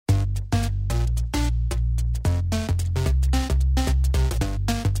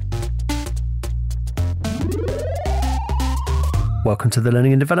welcome to the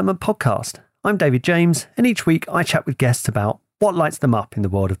Learning and Development Podcast. I'm David James, and each week I chat with guests about what lights them up in the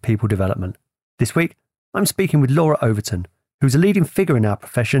world of people development. This week, I'm speaking with Laura Overton, who's a leading figure in our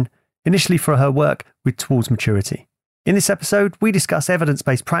profession, initially for her work with Towards Maturity. In this episode, we discuss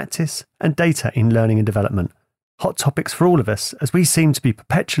evidence-based practice and data in learning and development, hot topics for all of us as we seem to be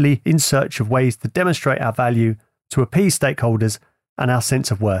perpetually in search of ways to demonstrate our value, to appease stakeholders, and our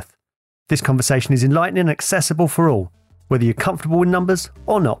sense of worth. This conversation is enlightening and accessible for all, whether you're comfortable with numbers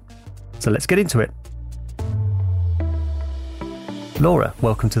or not. So let's get into it. Laura,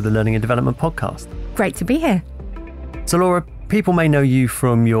 welcome to the Learning and Development Podcast. Great to be here. So Laura, people may know you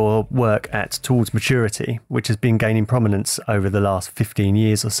from your work at Towards Maturity, which has been gaining prominence over the last 15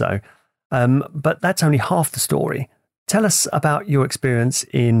 years or so. But that's only half the story. Tell us about your experience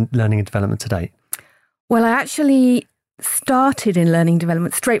in learning and development to date. Well, I actually started in learning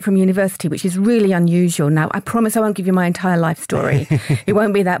development straight from university, which is really unusual. Now, I promise I won't give you my entire life story. It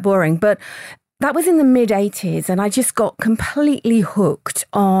won't be that boring. But that was in the mid-80s, and I just got completely hooked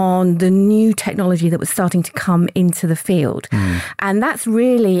on the new technology that was starting to come into the field. And that's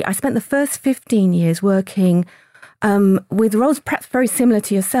really, I spent the first 15 years working with roles perhaps very similar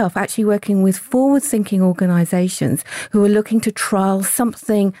to yourself, actually working with forward-thinking organisations who were looking to trial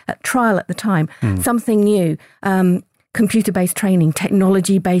something, at the time, something new. Computer-based training,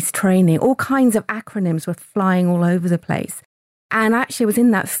 technology-based training, all kinds of acronyms were flying all over the place. And actually I was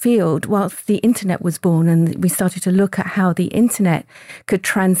in that field whilst the internet was born, and we started to look at how the internet could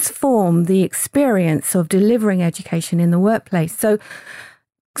transform the experience of delivering education in the workplace. So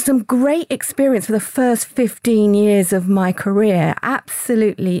some great experience for the first 15 years of my career.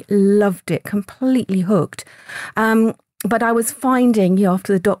 Absolutely loved it, completely hooked. But I was finding,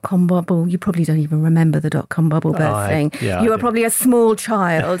 after the dot-com bubble, you probably don't even remember the dot-com bubble bursting. You were probably a small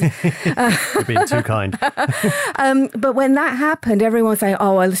child. You're being too kind. But when that happened, everyone was saying,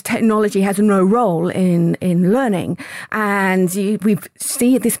 this technology has no role in learning. And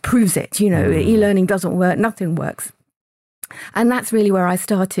this proves it. E-learning doesn't work, nothing works. And that's really where I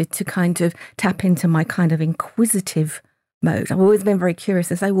started to kind of tap into my kind of inquisitive mode. I've always been very curious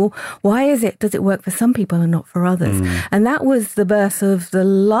and say, well, why does it work for some people and not for others? And that was the birth of the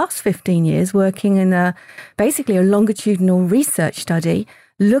last 15 years working in basically a longitudinal research study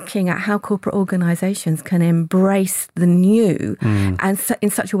looking at how corporate organisations can embrace the new and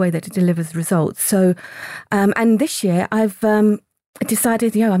in such a way that it delivers results. So, and this year I've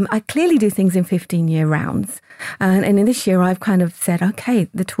decided, I clearly do things in 15-year rounds. And in this year I've kind of said, okay,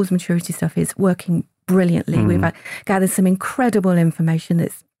 the Towards Maturity stuff is working brilliantly. We've gathered some incredible information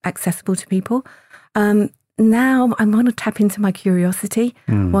that's accessible to people. Now I'm going to tap into my curiosity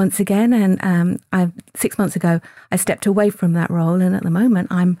once again. And 6 months ago, I stepped away from that role. And at the moment,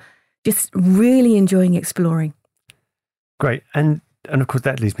 I'm just really enjoying exploring. Great. And of course,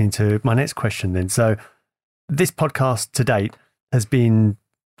 that leads me into my next question then. So this podcast to date has been,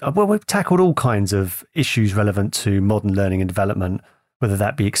 we've tackled all kinds of issues relevant to modern learning and development, whether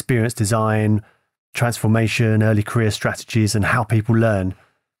that be experience design, transformation, early career strategies, and how people learn.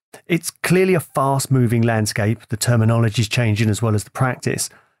 It's clearly a fast-moving landscape. The terminology is changing as well as the practice.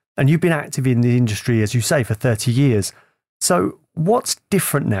 And you've been active in the industry, as you say, for 30 years. So what's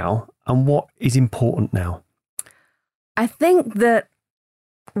different now and what is important now? I think that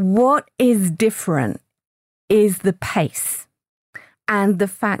what is different is the pace and the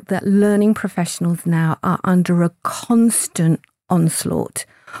fact that learning professionals now are under a constant onslaught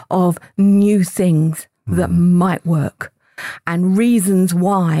of new things that might work and reasons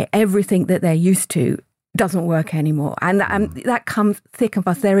why everything that they're used to doesn't work anymore. And that comes thick and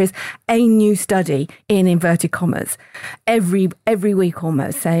fast. There is a new study in inverted commas every week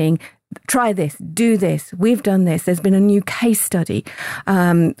almost saying, try this, do this, we've done this. There's been a new case study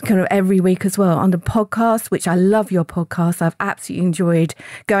kind of every week as well on the podcast, which I love your podcast. I've absolutely enjoyed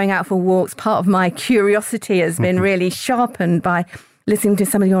going out for walks. Part of my curiosity has been really sharpened by listening to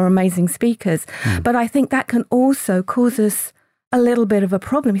some of your amazing speakers. But I think that can also cause us a little bit of a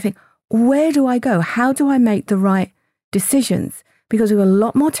problem. You think, where do I go? How do I make the right decisions? Because we've got a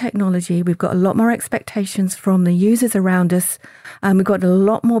lot more technology, we've got a lot more expectations from the users around us, and we've got a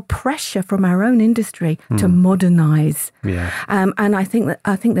lot more pressure from our own industry to modernise. And I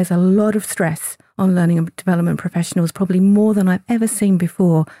think there's a lot of stress on learning and development professionals, probably more than I've ever seen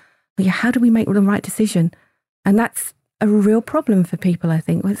before. But how do we make the right decision? And that's a real problem for people, I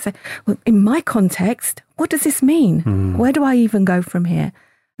think. Let's say, well, in my context, what does this mean? Where do I even go from here?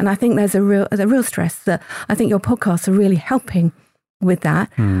 And I think there's a real stress that I think your podcasts are really helping with that.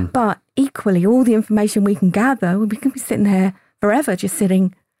 But equally, all the information we can gather, we can be sitting here forever, just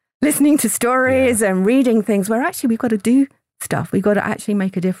listening to stories and reading things where actually we've got to do stuff. We've got to actually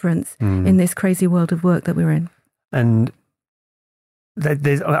make a difference in this crazy world of work that we're in. And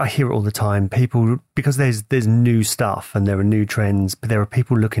I hear it all the time. People, because there's new stuff and there are new trends, but there are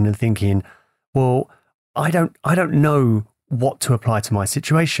people looking and thinking, well, I don't know what to apply to my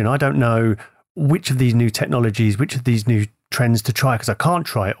situation. I don't know which of these new technologies, which of these new trends to try, because I can't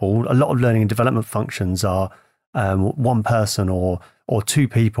try it all. A lot of learning and development functions are one person or two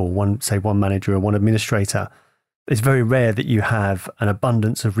people, one manager or one administrator. It's very rare that you have an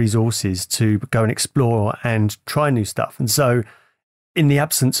abundance of resources to go and explore and try new stuff. And so in the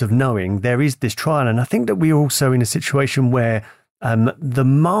absence of knowing, there is this trial. And I think that we're also in a situation where the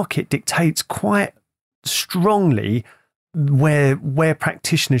market dictates quite strongly where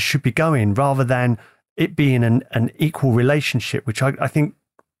practitioners should be going, rather than it being an equal relationship, which I think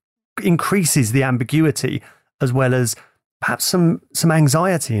increases the ambiguity, as well as perhaps some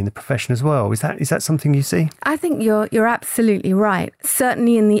anxiety in the profession as well. Is that something you see? I think you're absolutely right.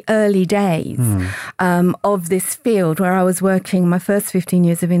 Certainly in the early days of this field where I was working, my first 15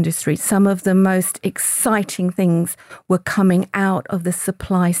 years of industry, some of the most exciting things were coming out of the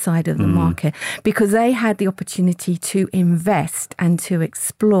supply side of the market, because they had the opportunity to invest and to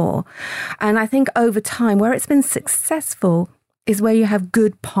explore. And I think over time, where it's been successful is where you have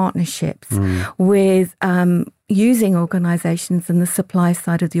good partnerships with using organisations and the supply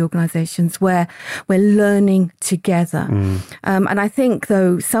side of the organisations, where we're learning together. And I think,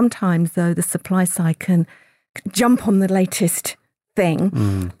 sometimes the supply side can jump on the latest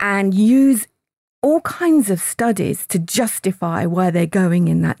thing and use all kinds of studies to justify why they're going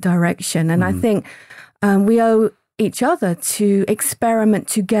in that direction. And I think we owe each other to experiment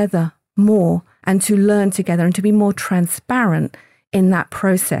together more and to learn together and to be more transparent in that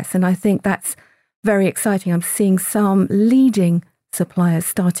process. And I think that's very exciting. I'm seeing some leading suppliers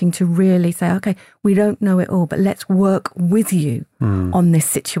starting to really say, okay, we don't know it all, but let's work with you on this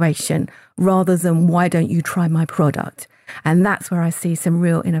situation, rather than why don't you try my product? And that's where I see some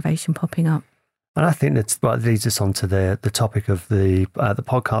real innovation popping up. And I think that leads us on to the topic of the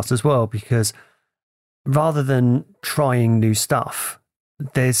podcast as well, because rather than trying new stuff,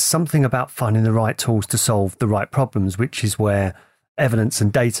 there's something about finding the right tools to solve the right problems, which is where evidence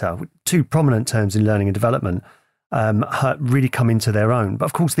and data, two prominent terms in learning and development, really come into their own. But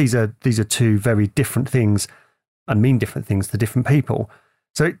of course, these are two very different things and mean different things to different people.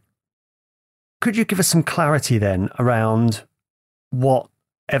 So could you give us some clarity then around what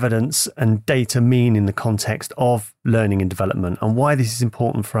evidence and data mean in the context of learning and development, and why this is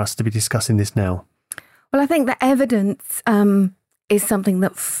important for us to be discussing this now? Well, I think the evidence is something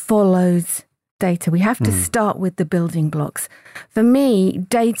that follows data. We have to start with the building blocks. For me,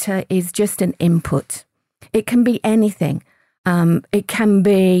 data is just an input. It can be anything. It can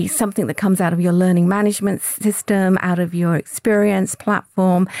be something that comes out of your learning management system, out of your experience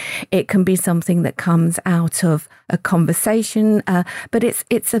platform. It can be something that comes out of a conversation, but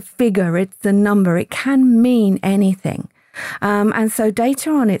it's a figure, it's a number. It can mean anything. And so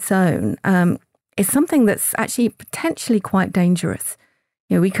data on its own is something that's actually potentially quite dangerous.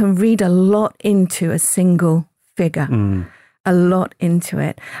 You know, we can read a lot into a single figure, a lot into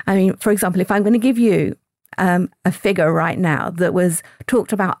it. I mean, for example, if I'm going to give you a figure right now that was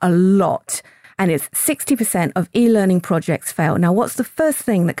talked about a lot, and it's 60% of e-learning projects fail. Now, what's the first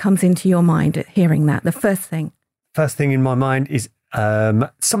thing that comes into your mind at hearing that? The first thing? First thing in my mind is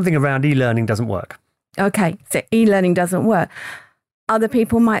something around e-learning doesn't work. Okay, so e-learning doesn't work. Other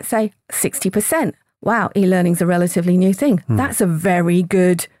people might say 60%. Wow, e-learning's a relatively new thing. That's a very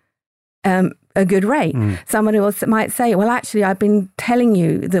good rate. Somebody else might say, well, actually, I've been telling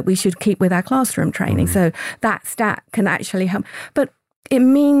you that we should keep with our classroom training. So that stat can actually help. But it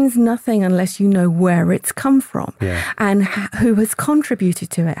means nothing unless you know where it's come from and who has contributed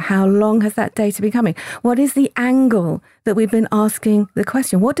to it. How long has that data been coming? What is the angle that we've been asking the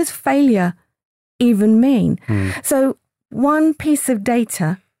question? What does failure even mean? So one piece of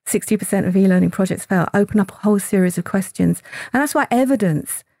data, 60% of e-learning projects fail, open up a whole series of questions. And that's why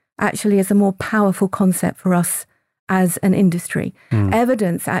evidence actually is a more powerful concept for us as an industry.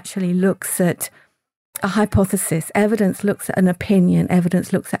 Evidence actually looks at a hypothesis. Evidence looks at an opinion.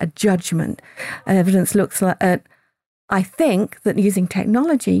 Evidence looks at a judgment. Evidence looks at, I think that using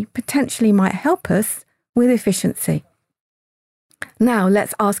technology potentially might help us with efficiency. Now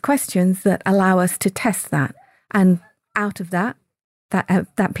let's ask questions that allow us to test that. And out of that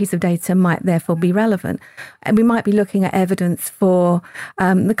piece of data might therefore be relevant. And we might be looking at evidence for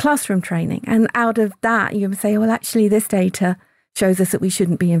the classroom training. And out of that, you say, well, actually, this data shows us that we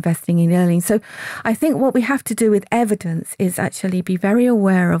shouldn't be investing in learning. So I think what we have to do with evidence is actually be very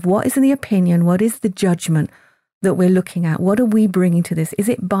aware of what is the opinion, what is the judgment, that we're looking at? What are we bringing to this? Is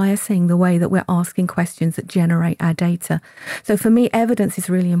it biasing the way that we're asking questions that generate our data? So for me, evidence is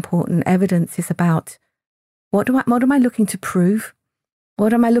really important. Evidence is about what am I looking to prove?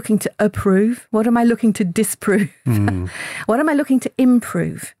 What am I looking to approve? What am I looking to disprove? What am I looking to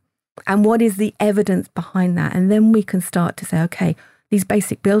improve? And what is the evidence behind that? And then we can start to say, okay, these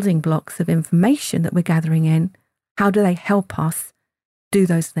basic building blocks of information that we're gathering in, how do they help us do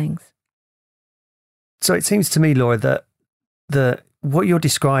those things? So it seems to me, Laura, that what you're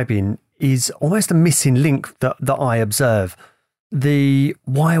describing is almost a missing link that I observe.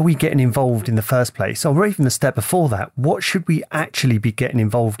 Why are we getting involved in the first place? Or even the step before that, what should we actually be getting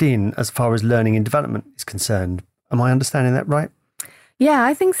involved in as far as learning and development is concerned? Am I understanding that right? Yeah,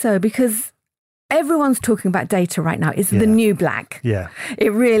 I think so, because everyone's talking about data right now. It's the new black. Yeah.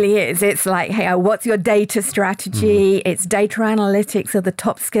 It really is. It's like, hey, what's your data strategy? It's data analytics are the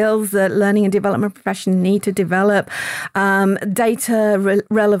top skills that learning and development professionals need to develop. Data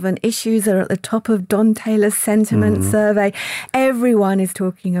relevant issues are at the top of Don Taylor's sentiment survey. Everyone is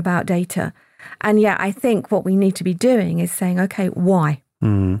talking about data. And yeah, I think what we need to be doing is saying, okay, why?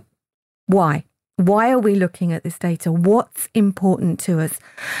 Why? Why are we looking at this data? What's important to us?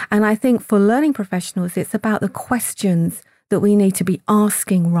 And I think for learning professionals, it's about the questions that we need to be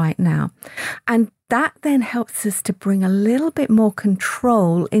asking right now. And that then helps us to bring a little bit more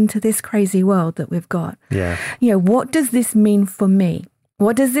control into this crazy world that we've got. Yeah. What does this mean for me?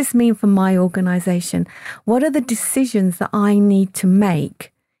 What does this mean for my organization? What are the decisions that I need to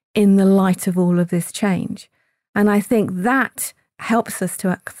make in the light of all of this change? And I think that helps us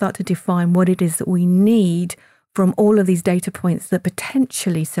to start to define what it is that we need from all of these data points that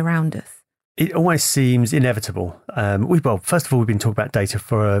potentially surround us. It almost seems inevitable. First of all, we've been talking about data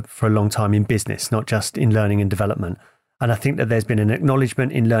for a long time in business, not just in learning and development. And I think that there's been an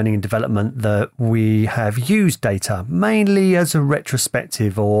acknowledgement in learning and development that we have used data mainly as a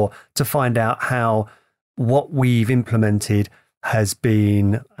retrospective or to find out how what we've implemented has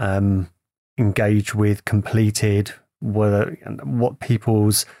been engaged with, completed, what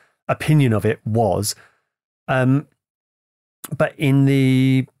people's opinion of it was. But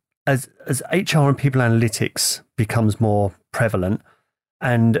as HR and people analytics becomes more prevalent,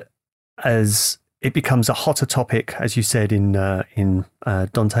 and as it becomes a hotter topic, as you said in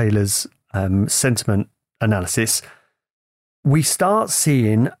Don Taylor's sentiment analysis, we start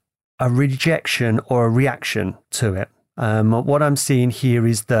seeing a rejection or a reaction to it. What I'm seeing here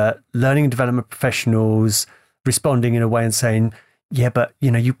is that learning and development professionals responding in a way and saying, yeah, but,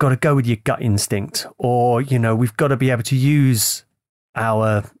 you've got to go with your gut instinct, or, we've got to be able to use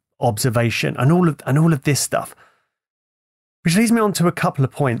our observation and all of this stuff. Which leads me on to a couple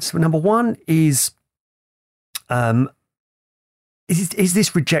of points. Number one is this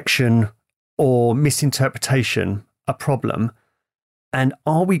rejection or misinterpretation a problem? And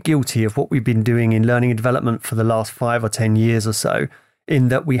are we guilty of what we've been doing in learning and development for the last 5 or 10 years or so, in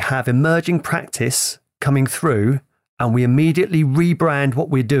that we have emerging practice coming through and we immediately rebrand what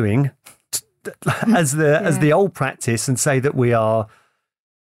we're doing as the old practice and say that we are,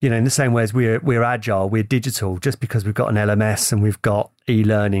 in the same way as we're agile, we're digital, just because we've got an LMS and we've got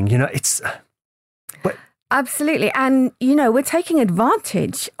e-learning, Absolutely. And, we're taking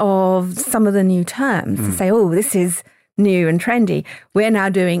advantage of some of the new terms to say, oh, this is new and trendy. We're now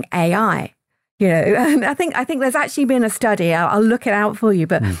doing AI, and I think there's actually been a study, I'll look it out for you,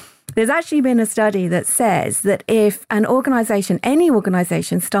 but there's actually been a study that says that if any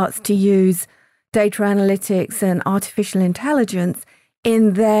organization starts to use data analytics and artificial intelligence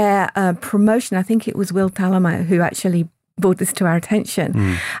in their promotion, I think it was Will Talamo who actually brought this to our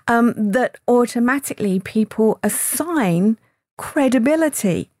attention, that automatically people assign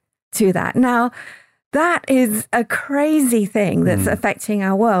credibility to that. Now, that is a crazy thing that's affecting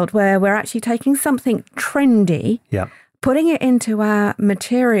our world, where we're actually taking something trendy, putting it into our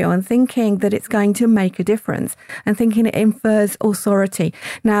material and thinking that it's going to make a difference and thinking it infers authority.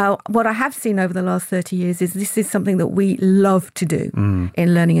 Now, what I have seen over the last 30 years is this is something that we love to do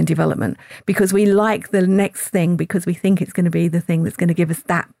in learning and development, because we like the next thing, because we think it's going to be the thing that's going to give us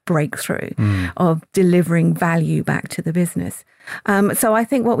that breakthrough of delivering value back to the business. So I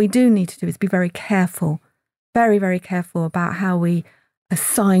think what we do need to do is be very careful, very, very careful about how we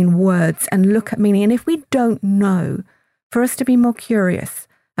assign words and look at meaning. And if we don't know, for us to be more curious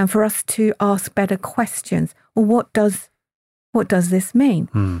and for us to ask better questions. Well, what does this mean?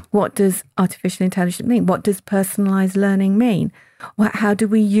 What does artificial intelligence mean? What does personalized learning mean? How do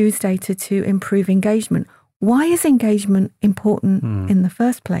we use data to improve engagement? Why is engagement important in the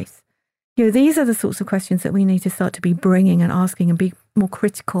first place? These are the sorts of questions that we need to start to be bringing and asking and be more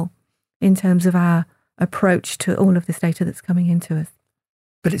critical in terms of our approach to all of this data that's coming into us.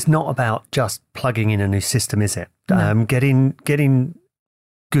 But it's not about just plugging in a new system, is it? No. Getting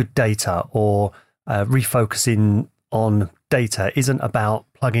good data or refocusing on data isn't about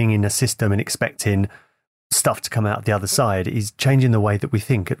plugging in a system and expecting stuff to come out the other side. It's changing the way that we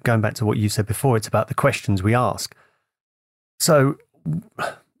think. Going back to what you said before, it's about the questions we ask. So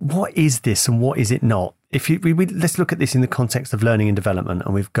what is this and what is it not? Let's look at this in the context of learning and development,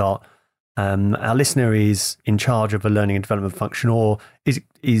 and we've got our listener is in charge of a learning and development function, or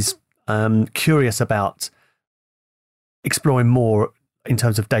is curious about exploring more in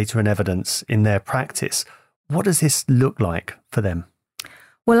terms of data and evidence in their practice. What does this look like for them?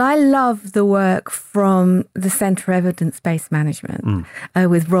 Well, I love the work from the Centre for Evidence-Based Management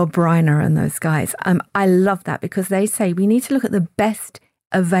with Rob Briner and those guys. I love that because they say we need to look at the best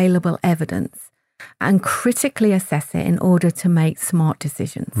available evidence and critically assess it in order to make smart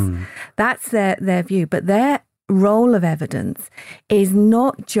decisions. That's their view. But their role of evidence is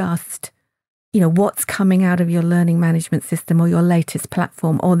not just, what's coming out of your learning management system or your latest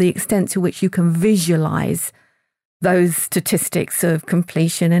platform, or the extent to which you can visualize those statistics of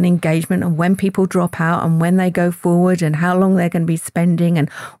completion and engagement and when people drop out and when they go forward and how long they're going to be spending and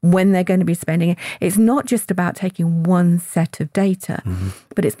when they're going to be spending it. It's not just about taking one set of data,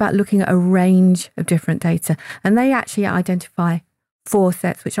 but it's about looking at a range of different data. And they actually identify 4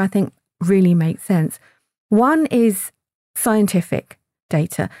 sets, which I think really make sense. One is scientific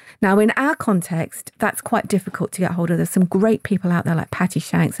data. Now, in our context, that's quite difficult to get hold of. There's some great people out there like Patty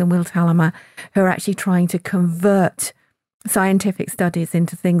Shanks and Will Talamer who are actually trying to convert scientific studies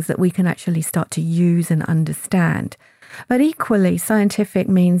into things that we can actually start to use and understand. But equally, scientific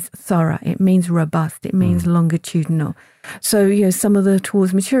means thorough, it means robust, it means longitudinal. So, some of the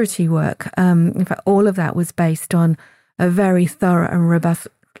towards maturity work, in fact, all of that was based on a very thorough and robust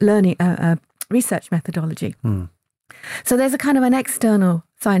learning research methodology. So there's a kind of an external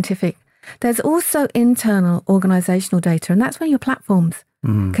scientific. There's also internal organisational data, and that's where your platforms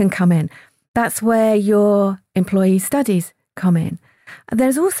can come in. That's where your employee studies come in.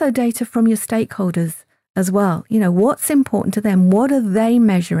 There's also data from your stakeholders as well. What's important to them? What are they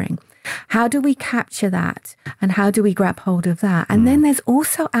measuring? How do we capture that? And how do we grab hold of that? And then there's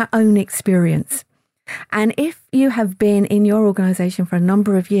also our own experience. And if you have been in your organisation for a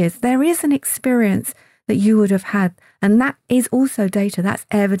number of years, there is an experience that you would have had. And that is also data. That's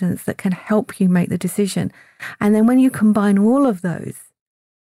evidence that can help you make the decision. And then when you combine all of those,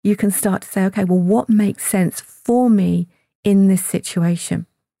 you can start to say, okay, well, what makes sense for me in this situation?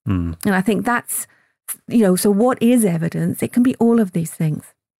 And I think that's, so what is evidence? It can be all of these things.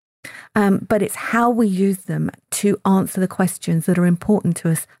 But it's how we use them to answer the questions that are important to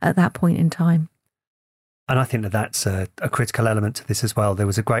us at that point in time. And I think that that's a critical element to this as well. There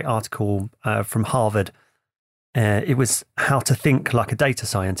was a great article from Harvard. It was How to Think Like a Data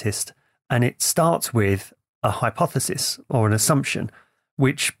Scientist. And it starts with a hypothesis or an assumption,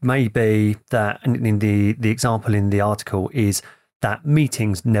 which may be that, and in the example in the article is that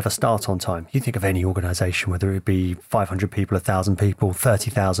meetings never start on time. You think of any organisation, whether it be 500 people, 1,000 people,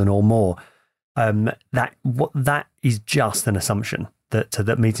 30,000 or more, that is just an assumption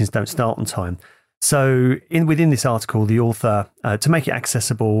that meetings don't start on time. So within this article, the author, to make it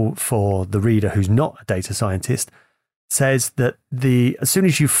accessible for the reader who's not a data scientist, says that as soon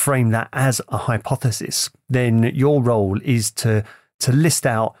as you frame that as a hypothesis, then your role is to list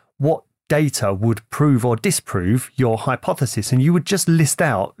out what data would prove or disprove your hypothesis. And you would just list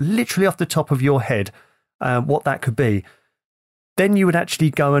out, literally off the top of your head, what that could be. Then you would actually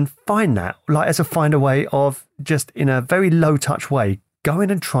go and find that, like find a way of just in a very low touch way,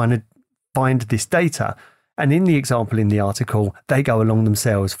 going and trying to find this data. And in the example in the article, they go along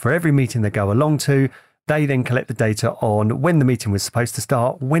themselves. For every meeting they go along to, they then collect the data on when the meeting was supposed to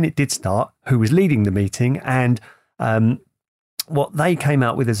start, when it did start, who was leading the meeting, and what they came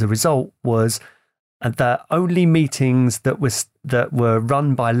out with as a result was that only meetings that were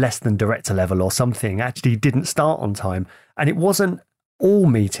run by less than director level or something actually didn't start on time. And it wasn't all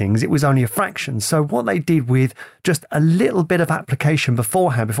meetings, it was only a fraction. So what they did with just a little bit of application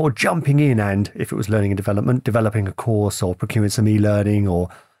beforehand, before jumping in and, if it was learning and development, developing a course or procuring some e-learning or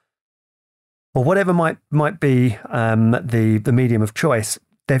whatever might be the medium of choice,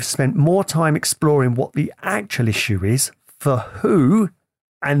 they've spent more time exploring what the actual issue is, for who,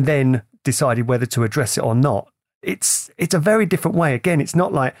 and then decided whether to address it or not. It's a very different way. Again, it's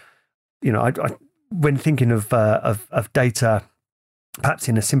not like, I when thinking of data, perhaps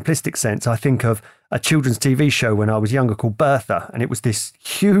in a simplistic sense, I think of a children's TV show when I was younger called Bertha, and it was this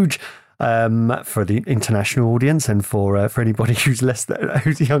huge for the international audience and for anybody who's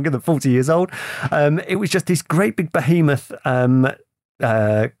who's younger than 40 years old. It was just this great big behemoth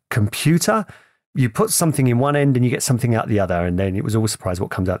computer. You put something in one end and you get something out the other, and then it was always surprised what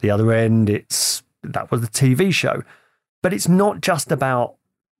comes out the other end. That was the TV show. But it's not just about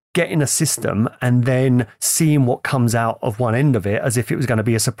getting a system and then seeing what comes out of one end of it as if it was going to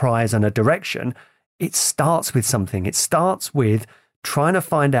be a surprise and a direction. It starts with something. It starts with trying to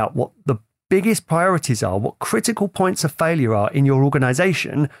find out what the biggest priorities are, what critical points of failure are in your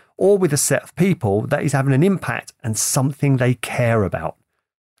organization or with a set of people that is having an impact and something they care about.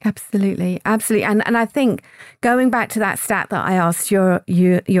 Absolutely. And I think going back to that stat that I asked your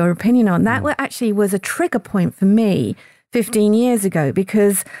opinion on, that actually was a trigger point for me 15 years ago,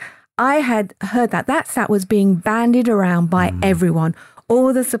 because I had heard that stat was being bandied around by everyone,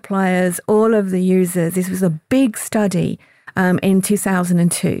 all the suppliers, all of the users. This was a big study in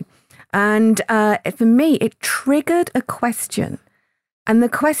 2002. And for me, it triggered a question. And the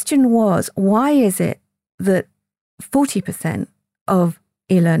question was, why is it that 40% of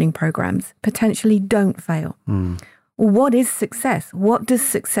e-learning programs potentially don't fail? What is success? What does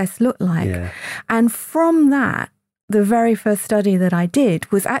success look like? Yeah. And from that, the very first study that I did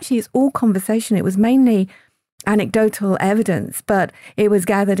was actually, it's all conversation. It was mainly anecdotal evidence, but it was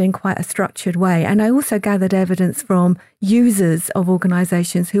gathered in quite a structured way. And I also gathered evidence from users of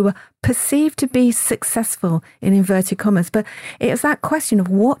organizations who were perceived to be successful in inverted commas. But it was that question of,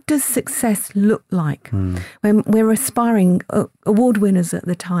 what does success look like? When we're aspiring award winners at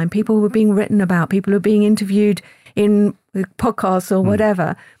the time, people were being written about, people were being interviewed in podcasts or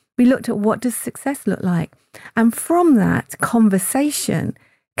whatever. We looked at, what does success look like? And from that conversation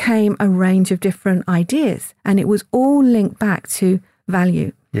came a range of different ideas, and it was all linked back to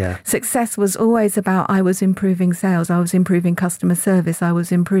value. Yeah. Success was always about, I was improving sales, I was improving customer service, I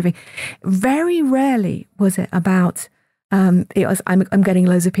was improving. Very rarely was it about, I'm getting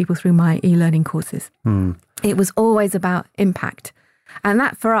loads of people through my e-learning courses. It was always about impact. And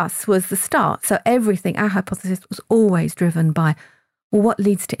that for us was the start. So everything, our hypothesis was always driven by, well, what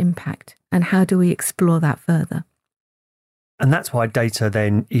leads to impact and how do we explore that further? And that's why data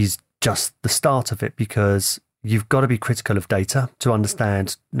then is just the start of it, because you've got to be critical of data to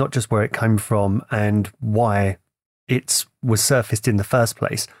understand not just where it came from and why it was surfaced in the first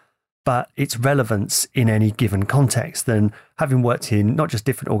place, but its relevance in any given context. And having worked in not just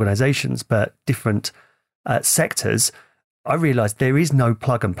different organizations, but different sectors, I realized there is no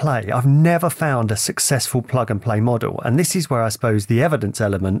plug and play. I've never found a successful plug and play model. And this is where I suppose the evidence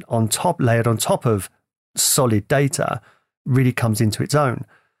element layered on top of solid data really comes into its own.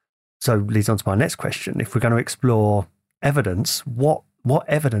 So leads on to my next question. If we're going to explore evidence, what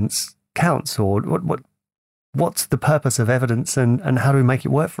evidence counts, or what's the purpose of evidence, and how do we make it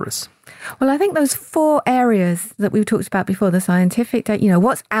work for us? Well, I think those 4 areas that we've talked about before, the scientific data,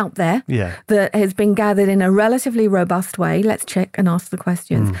 what's out there that has been gathered in a relatively robust way. Let's check and ask the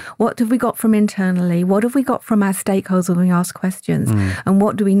questions. What have we got from internally? What have we got from our stakeholders when we ask questions? And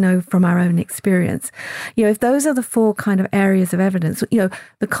what do we know from our own experience? If those are the 4 kind of areas of evidence,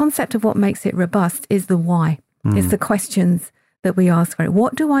 the concept of what makes it robust is the why. It's the questions that we ask for it.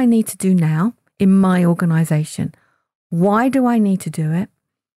 What do I need to do now in my organization? Why do I need to do it?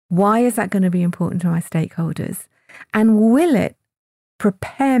 Why is that going to be important to my stakeholders? And will it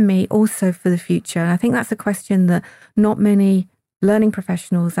prepare me also for the future? And I think that's a question that not many learning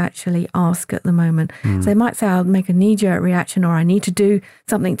professionals actually ask at the moment. So they might say, I'll make a knee-jerk reaction, or I need to do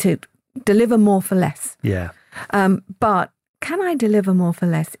something to deliver more for less. Yeah. But can I deliver more for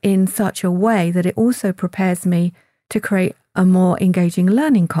less in such a way that it also prepares me to create a more engaging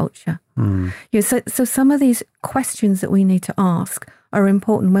learning culture? So some of these questions that we need to ask are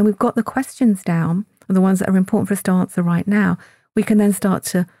important. When we've got the questions down, or the ones that are important for us to answer right now, we can then start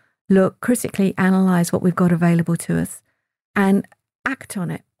to look, critically analyse what we've got available to us and act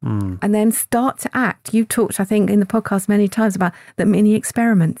on it. And then start to act. You've talked, I think, in the podcast many times about the mini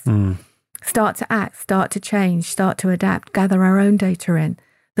experiments. Start to act, start to change, start to adapt, gather our own data in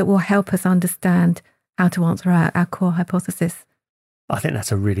that will help us understand how to answer our core hypothesis. I think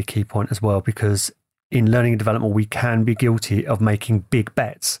that's a really key point as well, because in learning and development, we can be guilty of making big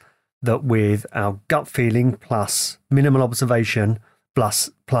bets that with our gut feeling plus minimal observation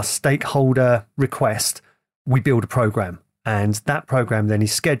plus stakeholder request, we build a program. And that program then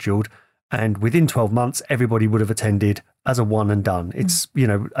is scheduled, and within 12 months, everybody would have attended as a one and done. It's,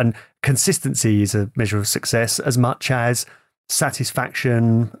 and consistency is a measure of success as much as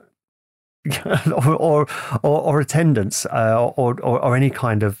satisfaction or attendance or any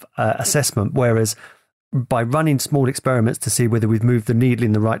kind of assessment. Whereas by running small experiments to see whether we've moved the needle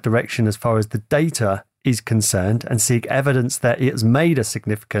in the right direction as far as the data is concerned and seek evidence that it has made a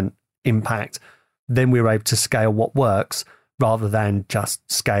significant impact, then we're able to scale what works rather than just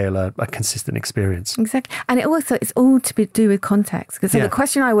scale a consistent experience. Exactly. And it's all to do with context. Because the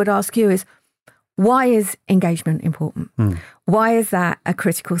question I would ask you is, why is engagement important? Why is that a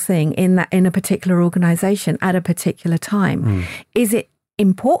critical thing in a particular organisation at a particular time? Is it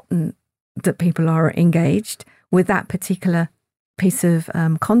important that people are engaged with that particular piece of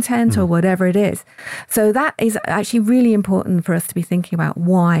content or whatever it is? So that is actually really important for us to be thinking about.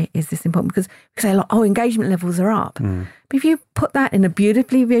 Why is this important? Because we say, engagement levels are up. But if you put that in a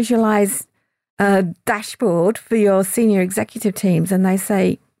beautifully visualised dashboard for your senior executive teams and they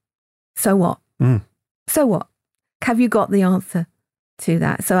say, so what? So what? Have you got the answer to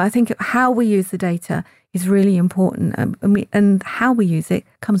that? So I think how we use the data is really important. And how we use it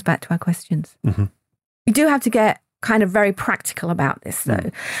comes back to our questions. We do have to get kind of very practical about this,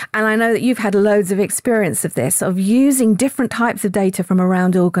 though. And I know that you've had loads of experience of this, of using different types of data from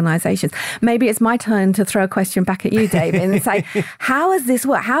around organisations. Maybe it's my turn to throw a question back at you, David, and say, how has this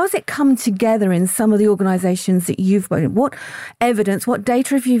worked? How has it come together in some of the organisations that you've worked in? What evidence, what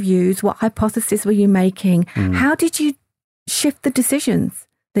data have you used? What hypotheses were you making? How did you shift the decisions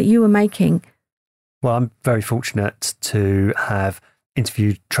that you were making? Well, I'm very fortunate to have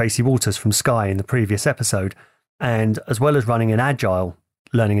interviewed Tracy Waters from Sky in the previous episode. And as well as running an agile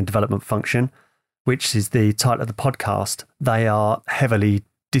learning and development function, which is the title of the podcast, they are heavily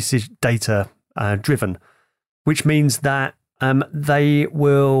data driven, which means that they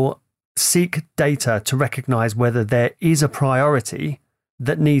will seek data to recognize whether there is a priority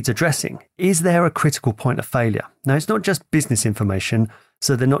that needs addressing. Is there a critical point of failure? Now, it's not just business information,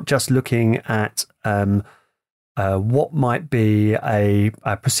 so they're not just looking at what might be a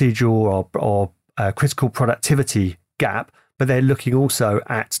procedural or critical productivity gap, but they're looking also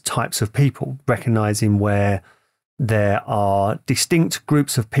at types of people, recognizing where there are distinct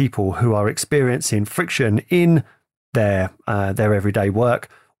groups of people who are experiencing friction in their everyday work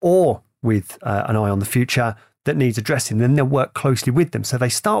or with an eye on the future that needs addressing. Then they'll work closely with them. So they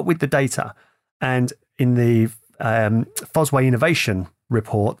start with the data. And in the Fosway Innovation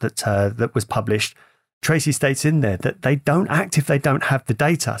report that was published, Tracy states in there that they don't act if they don't have the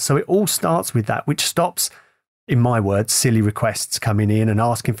data. So it all starts with that, which stops, in my words, silly requests coming in and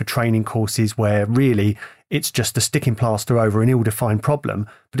asking for training courses where really it's just a sticking plaster over an ill-defined problem.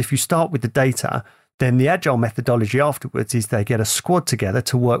 But if you start with the data, then the agile methodology afterwards is they get a squad together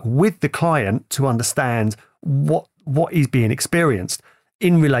to work with the client to understand what is being experienced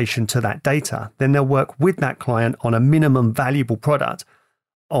in relation to that data. Then they'll work with that client on a minimum valuable product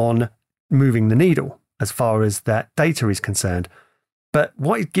on moving the needle as far as that data is concerned. But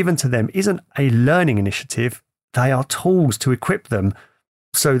what is given to them isn't a learning initiative. They are tools to equip them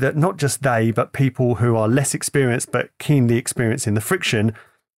so that not just they, but people who are less experienced but keenly experiencing the friction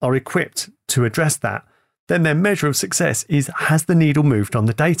are equipped to address that. Then their measure of success is, has the needle moved on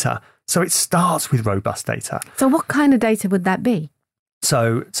the data? So it starts with robust data. So what kind of data would that be?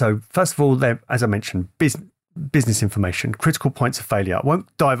 So first of all, as I mentioned, business information, critical points of failure. I won't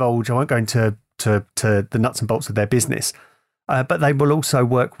divulge, I won't go into the nuts and bolts of their business, but they will also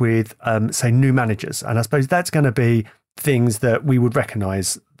work with, say, new managers. And I suppose that's going to be things that we would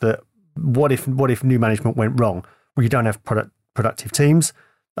recognise that what if new management went wrong? Well, you don't have productive teams,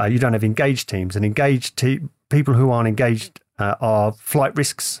 you don't have engaged teams, and people who aren't engaged are flight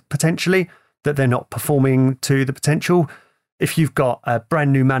risks potentially, that they're not performing to the potential. If you've got a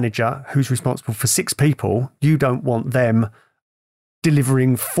brand new manager who's responsible for 6 people, you don't want them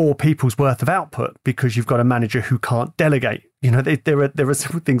delivering 4 people's worth of output because you've got a manager who can't delegate. You know, there are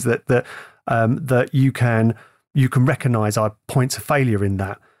several things that you can recognise are points of failure in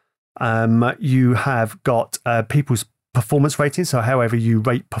that. You have got people's performance ratings, so however you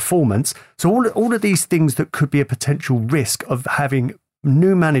rate performance. So all of these things that could be a potential risk of having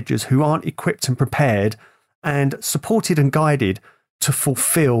new managers who aren't equipped and prepared and supported and guided to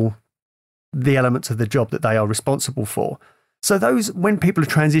fulfill the elements of the job that they are responsible for. So those, when people are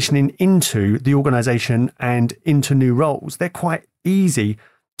transitioning into the organisation and into new roles, they're quite easy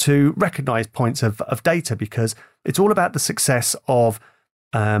to recognise points of data because it's all about the success of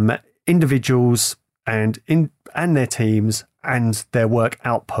individuals and their teams and their work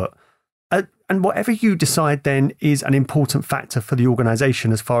output. And whatever you decide then is an important factor for the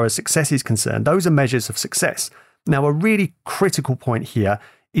organisation as far as success is concerned, those are measures of success. Now, a really critical point here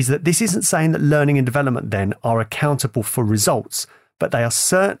is that this isn't saying that learning and development then are accountable for results, but they are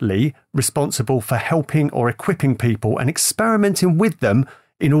certainly responsible for helping or equipping people and experimenting with them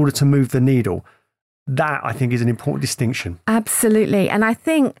in order to move the needle. that, I think, is an important distinction. Absolutely. And I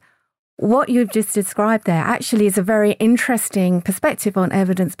think what you've just described there actually is a very interesting perspective on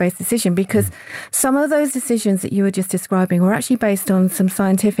evidence-based decision, because some of those decisions that you were just describing were actually based on some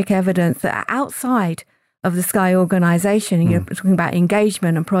scientific evidence that are outside of the Sky organization. You're talking about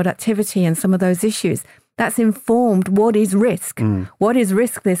engagement and productivity and some of those issues. That's informed what is risk. What is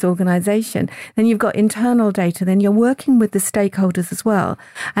risk this organization? Then you've got internal data. Then you're working with the stakeholders as well.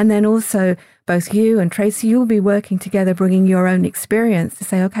 And then also both you and Tracy, you'll be working together, bringing your own experience to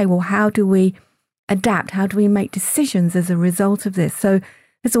say, okay, well, how do we adapt? How do we make decisions as a result of this? So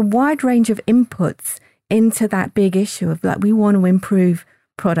there's a wide range of inputs into that big issue of that we want to improve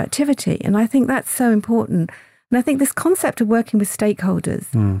productivity. And I think that's so important. And I think this concept of working with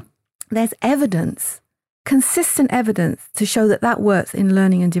stakeholders, there's evidence, consistent evidence to show that that works in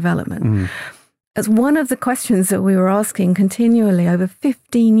learning and development. As one of the questions that we were asking continually over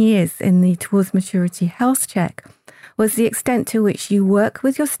 15 years in the Towards Maturity Health Check was the extent to which you work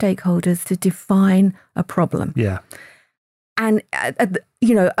with your stakeholders to define a problem. Yeah. And,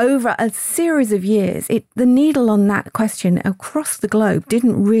 over a series of years, the needle on that question across the globe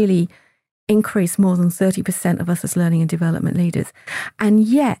didn't really increase more than 30% of us as learning and development leaders. And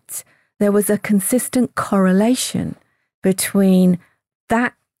yet there was a consistent correlation between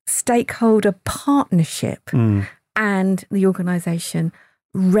that stakeholder partnership and the organization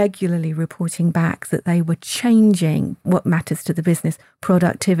regularly reporting back that they were changing what matters to the business,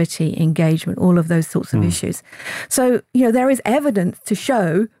 productivity, engagement, all of those sorts of issues. So, there is evidence to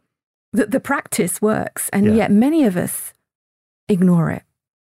show that the practice works, and yet many of us ignore it.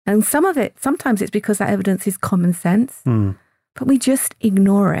 And some of it, sometimes it's because that evidence is common sense, but we just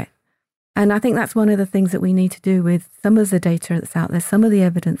ignore it. And I think that's one of the things that we need to do with some of the data that's out there, some of the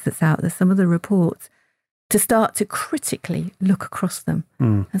evidence that's out there, some of the reports, to start to critically look across them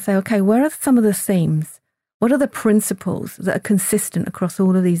and say, okay, where are some of the themes? What are the principles that are consistent across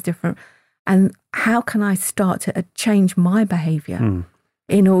all of these different, and how can I start to change my behavior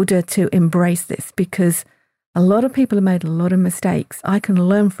in order to embrace this? Because a lot of people have made a lot of mistakes. I can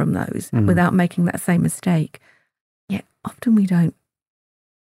learn from those without making that same mistake. Yet often we don't.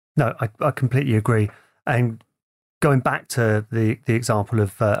 No, I completely agree. And going back to the example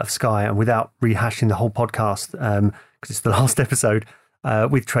of Sky, and without rehashing the whole podcast, because it's the last episode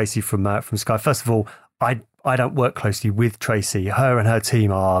with Tracy from Sky. First of all, I don't work closely with Tracy. Her and her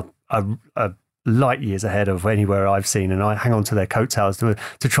team are light years ahead of anywhere I've seen, and I hang on to their coattails to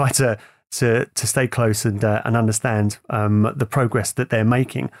try to stay close and understand the progress that they're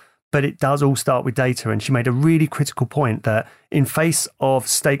making. But it does all start with data. And she made a really critical point that in face of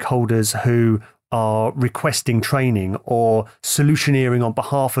stakeholders who are requesting training or solutioneering on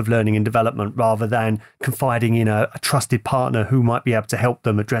behalf of learning and development rather than confiding in a trusted partner who might be able to help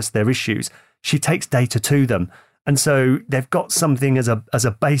them address their issues, she takes data to them. And so they've got something as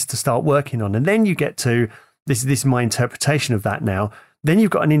a base to start working on. And then you get to, this is my interpretation of that now, then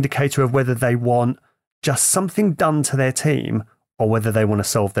you've got an indicator of whether they want just something done to their team or whether they want to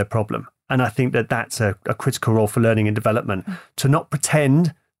solve their problem. And I think that that's a critical role for learning and development, to not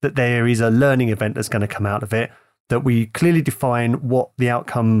pretend that there is a learning event that's going to come out of it, that we clearly define what the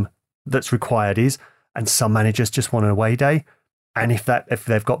outcome that's required is. And some managers just want an away day. And if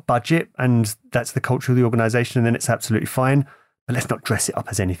they've got budget and that's the culture of the organization, then it's absolutely fine. But let's not dress it up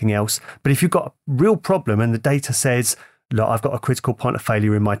as anything else. But if you've got a real problem and the data says, look, I've got a critical point of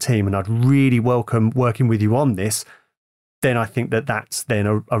failure in my team and I'd really welcome working with you on this, then I think that that's then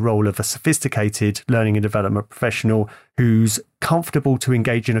a role of a sophisticated learning and development professional who's comfortable to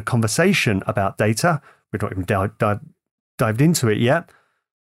engage in a conversation about data. We're not even dived into it yet,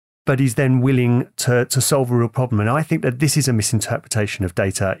 but he's then willing to solve a real problem. And I think that this is a misinterpretation of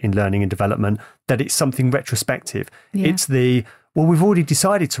data in learning and development, that it's something retrospective. Yeah. It's well, we've already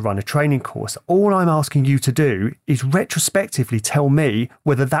decided to run a training course. All I'm asking you to do is retrospectively tell me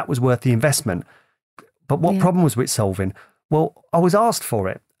whether that was worth the investment. But what problem was it solving? Well, I was asked for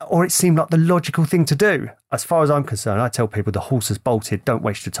it, or it seemed like the logical thing to do. As far as I'm concerned, I tell people the horse has bolted, don't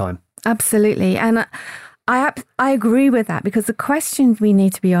waste your time. Absolutely. And I agree with that, because the question we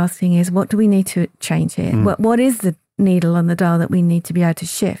need to be asking is, what do we need to change here? What is the needle on the dial that we need to be able to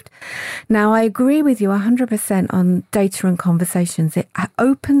shift? Now, I agree with you 100% on data and conversations. It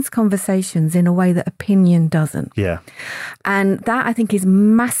opens conversations in a way that opinion doesn't. Yeah. And that, I think, is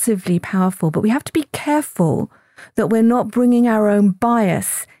massively powerful. But we have to be careful that we're not bringing our own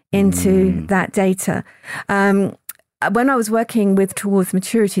bias into that data. When I was working with Towards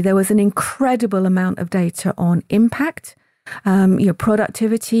Maturity, there was an incredible amount of data on impact your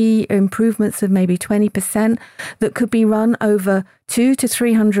productivity improvements of maybe 20% that could be run over 200 to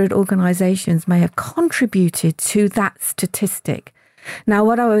 300 organizations may have contributed to that statistic. Now,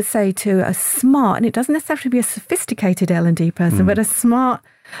 what I would say to a smart, and it doesn't necessarily be a sophisticated L&D person, but a smart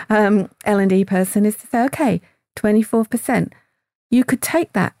L&D person is to say, okay, 24%. You could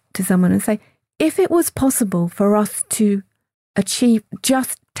take that to someone and say, if it was possible for us to achieve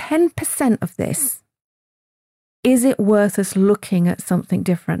just 10% of this, is it worth us looking at something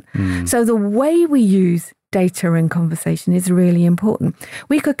different? So the way we use data in conversation is really important.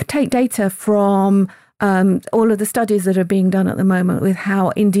 We could take data from all of the studies that are being done at the moment with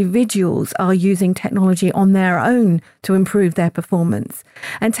how individuals are using technology on their own to improve their performance,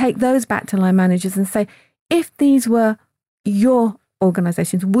 and take those back to line managers and say, if these were your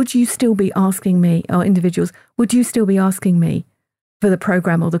organizations, would you still be asking me, or individuals, would you still be asking me for the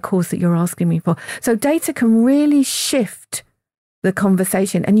program or the course that you're asking me for? So data can really shift the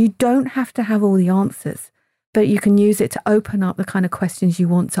conversation, and you don't have to have all the answers, but you can use it to open up the kind of questions you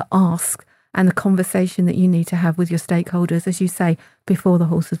want to ask and the conversation that you need to have with your stakeholders, as you say, before the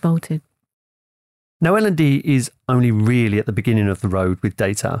horse has bolted. Now, L&D is only really at the beginning of the road with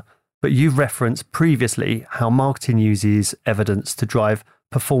data, but you've referenced previously how marketing uses evidence to drive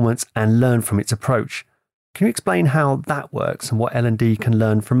performance and learn from its approach. Can you explain how that works and what L&D can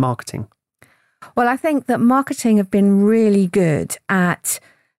learn from marketing? Well, I think that marketing have been really good at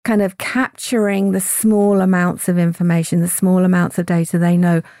kind of capturing the small amounts of information, the small amounts of data they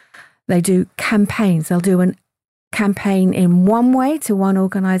know. They do campaigns. They'll do a campaign in one way to one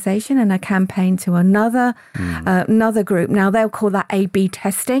organization and a campaign to another group. Now, they'll call that A/B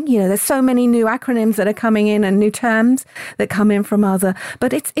testing. You know, there's so many new acronyms that are coming in and new terms that come in from other.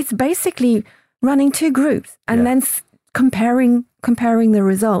 But it's basically running two groups and then comparing the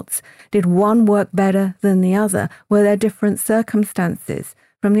results. Did one work better than the other? Were there different circumstances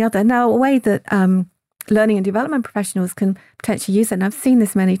from the other? Now, a way that learning and development professionals can potentially use it, and I've seen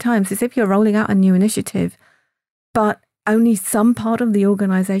this many times, is if you're rolling out a new initiative, but only some part of the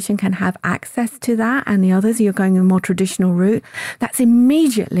organization can have access to that, and the others, you're going a more traditional route, that's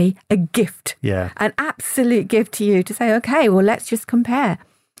immediately a gift. An absolute gift to you to say, okay, well, let's just compare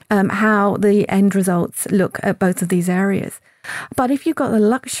how the end results look at both of these areas. But if you've got the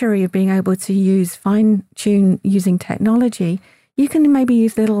luxury of being able to use fine-tune using technology, you can maybe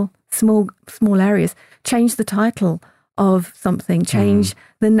use little small areas, change the title of something, change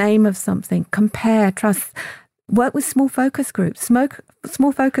the name of something, compare, trust, work with small focus groups.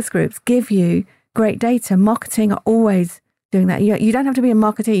 Small focus groups give you great data. Marketing are always doing that. You don't have to be a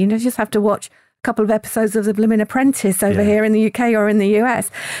marketer. You just have to watch a couple of episodes of The Blooming Apprentice over here in the UK or in the US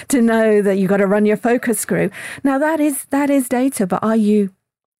to know that you've got to run your focus group. Now, that is data, but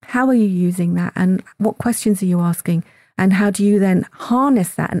how are you using that, and what questions are you asking? And how do you then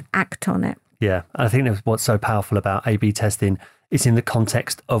harness that and act on it? Yeah, I think that's what's so powerful about A/B testing. It's in the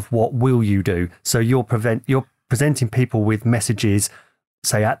context of what will you do. So you're presenting people with messages,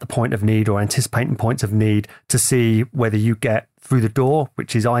 say at the point of need or anticipating points of need, to see whether you get through the door,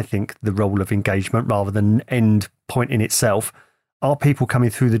 which is, I think, the role of engagement rather than an end point in itself. Are people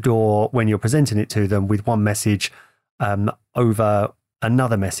coming through the door when you're presenting it to them with one message over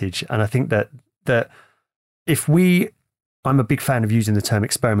another message? And I think that I'm a big fan of using the term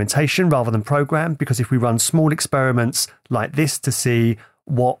experimentation rather than program, because if we run small experiments like this to see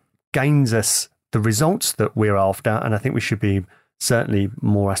what gains us the results that we're after, and I think we should be certainly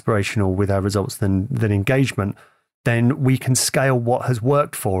more aspirational with our results than engagement, then we can scale what has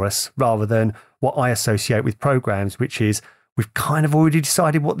worked for us rather than what I associate with programs, which is we've kind of already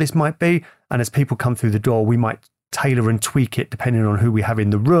decided what this might be. And as people come through the door, we might tailor and tweak it depending on who we have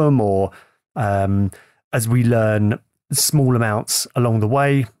in the room, or as we learn small amounts along the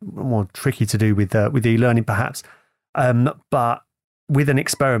way. More tricky to do with e-learning perhaps, but with an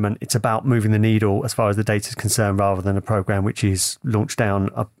experiment, it's about moving the needle as far as the data is concerned, rather than a program which is launched down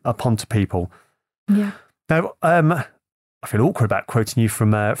upon to people. Yeah. Now, I feel awkward about quoting you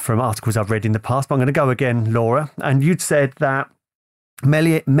from articles I've read in the past, but I'm going to go again, Laura. And you'd said that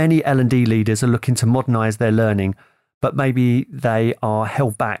many L&D leaders are looking to modernise their learning, but maybe they are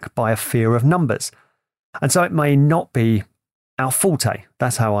held back by a fear of numbers. And so it may not be our forte.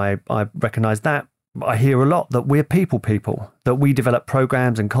 That's how I recognise that. I hear a lot that we're people, that we develop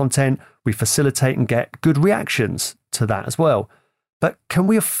programs and content, we facilitate and get good reactions to that as well. But can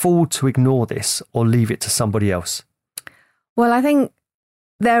we afford to ignore this or leave it to somebody else? Well, I think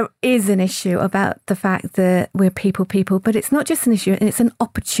there is an issue about the fact that we're people, but it's not just an issue, it's an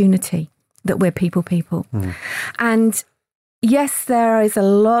opportunity that we're people. And yes, there is a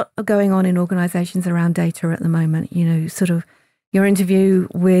lot going on in organisations around data at the moment. You know, sort of your interview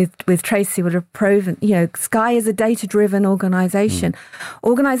with Tracy would have proven, you know, Sky is a data-driven organisation.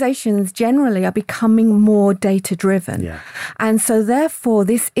 Organisations generally are becoming more data-driven. Yeah. And so therefore,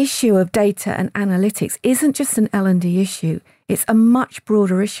 this issue of data and analytics isn't just an L&D issue. It's a much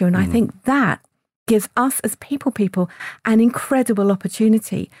broader issue. And I think that gives us as people an incredible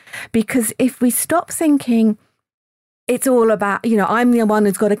opportunity. Because if we stop thinking it's all about, you know, I'm the one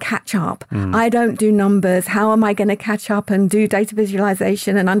who's got to catch up. I don't do numbers. How am I going to catch up and do data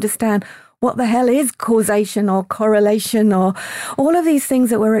visualization and understand what the hell is causation or correlation or all of these things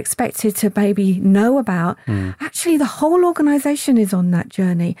that we're expected to maybe know about? Actually, the whole organization is on that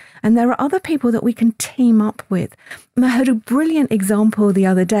journey. And there are other people that we can team up with. And I heard a brilliant example the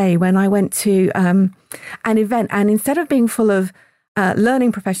other day when I went to an event, and instead of being full of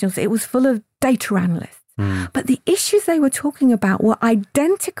learning professionals, it was full of data analysts. But the issues they were talking about were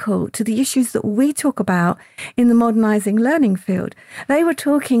identical to the issues that we talk about in the modernising learning field. They were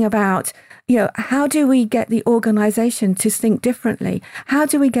talking about, you know, how do we get the organisation to think differently? How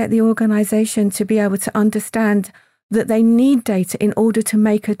do we get the organisation to be able to understand that they need data in order to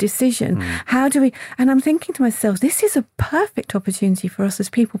make a decision? How do we? And I'm thinking to myself, this is a perfect opportunity for us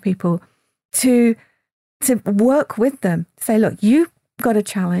as people to work with them. Say, look, you've got a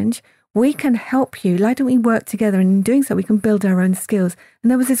challenge. We can help you. Why don't we work together? And in doing so, we can build our own skills. And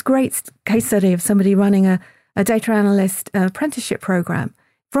there was this great case study of somebody running a data analyst apprenticeship program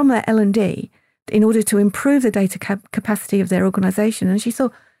from their L&D in order to improve the data capacity of their organization. And she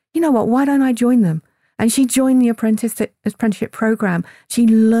thought, you know what, why don't I join them? And she joined the apprenticeship program. She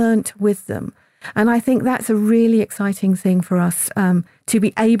learnt with them. And I think that's a really exciting thing for us to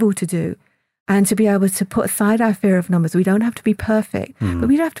be able to do. And to be able to put aside our fear of numbers. We don't have to be perfect, but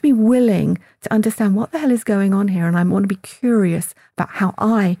we have to be willing to understand what the hell is going on here. And I want to be curious about how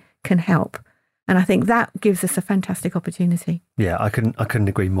I can help. And I think that gives us a fantastic opportunity. Yeah, I couldn't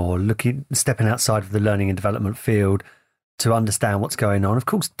agree more. Stepping outside of the learning and development field to understand what's going on. Of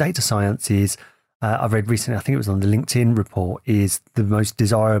course, data science is, I read recently, I think it was on the LinkedIn report, is the most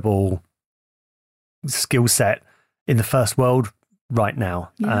desirable skill set in the first world right now.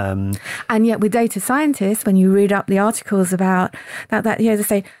 Yeah. And yet with data scientists, when you read up the articles about that, you know, they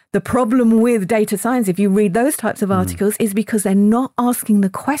say the problem with data science, if you read those types of articles, is because they're not asking the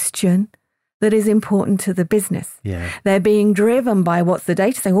question that is important to the business. Yeah. They're being driven by what's the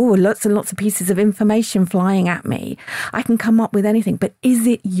data saying, oh, lots and lots of pieces of information flying at me. I can come up with anything, but is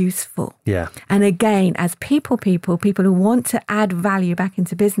it useful? Yeah. And again, as people who want to add value back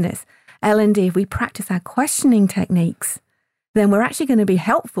into business, L&D, if we practice our questioning techniques, then we're actually going to be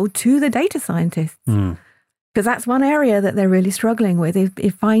helpful to the data scientists. Because that's one area that they're really struggling with,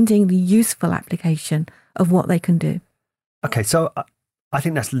 is finding the useful application of what they can do. Okay, so I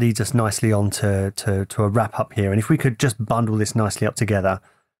think that leads us nicely on to a wrap up here. And if we could just bundle this nicely up together,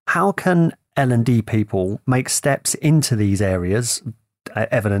 how can L&D people make steps into these areas,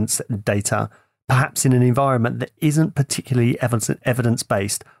 evidence, data, perhaps in an environment that isn't particularly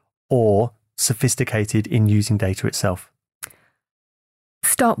evidence-based or sophisticated in using data itself?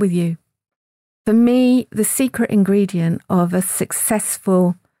 Start with you. For me, the secret ingredient of a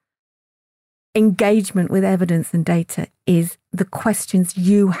successful engagement with evidence and data is the questions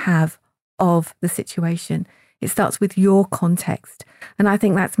you have of the situation. It starts with your context. And I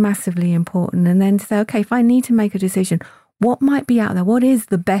think that's massively important. And then to say, okay, if I need to make a decision, what might be out there? What is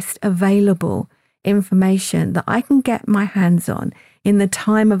the best available information that I can get my hands on in the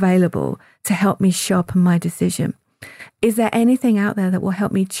time available to help me sharpen my decision? Is there anything out there that will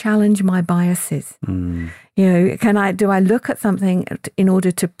help me challenge my biases? You know, do I look at something in order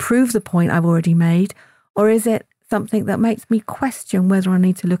to prove the point I've already made? Or is it something that makes me question whether I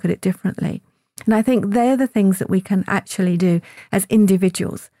need to look at it differently? And I think they're the things that we can actually do as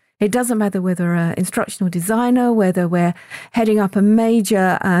individuals. It doesn't matter whether we're an instructional designer, whether we're heading up a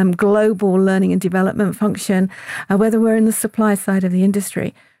major global learning and development function, whether we're in the supply side of the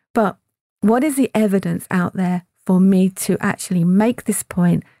industry. But what is the evidence out there for me to actually make this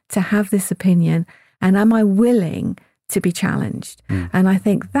point, to have this opinion, and am I willing to be challenged? And I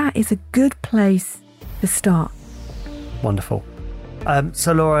think that is a good place to start. Wonderful.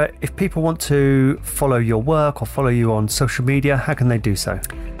 So Laura, if people want to follow your work or follow you on social media, how can they do so?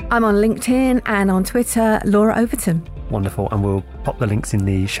 I'm on LinkedIn and on Twitter, Laura Overton. Wonderful. And we'll pop the links in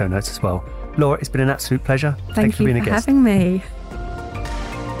the show notes as well. Laura, it's been an absolute pleasure. Thank you for being a guest. Having me.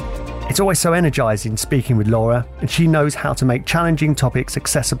 It's always so energising speaking with Laura, and she knows how to make challenging topics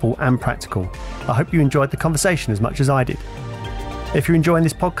accessible and practical. I hope you enjoyed the conversation as much as I did. If you're enjoying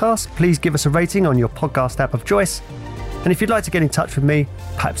this podcast, please give us a rating on your podcast app of choice. And if you'd like to get in touch with me,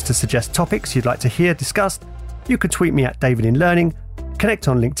 perhaps to suggest topics you'd like to hear discussed, you could tweet me at David in Learning, connect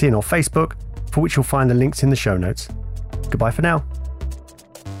on LinkedIn or Facebook, for which you'll find the links in the show notes. Goodbye for now.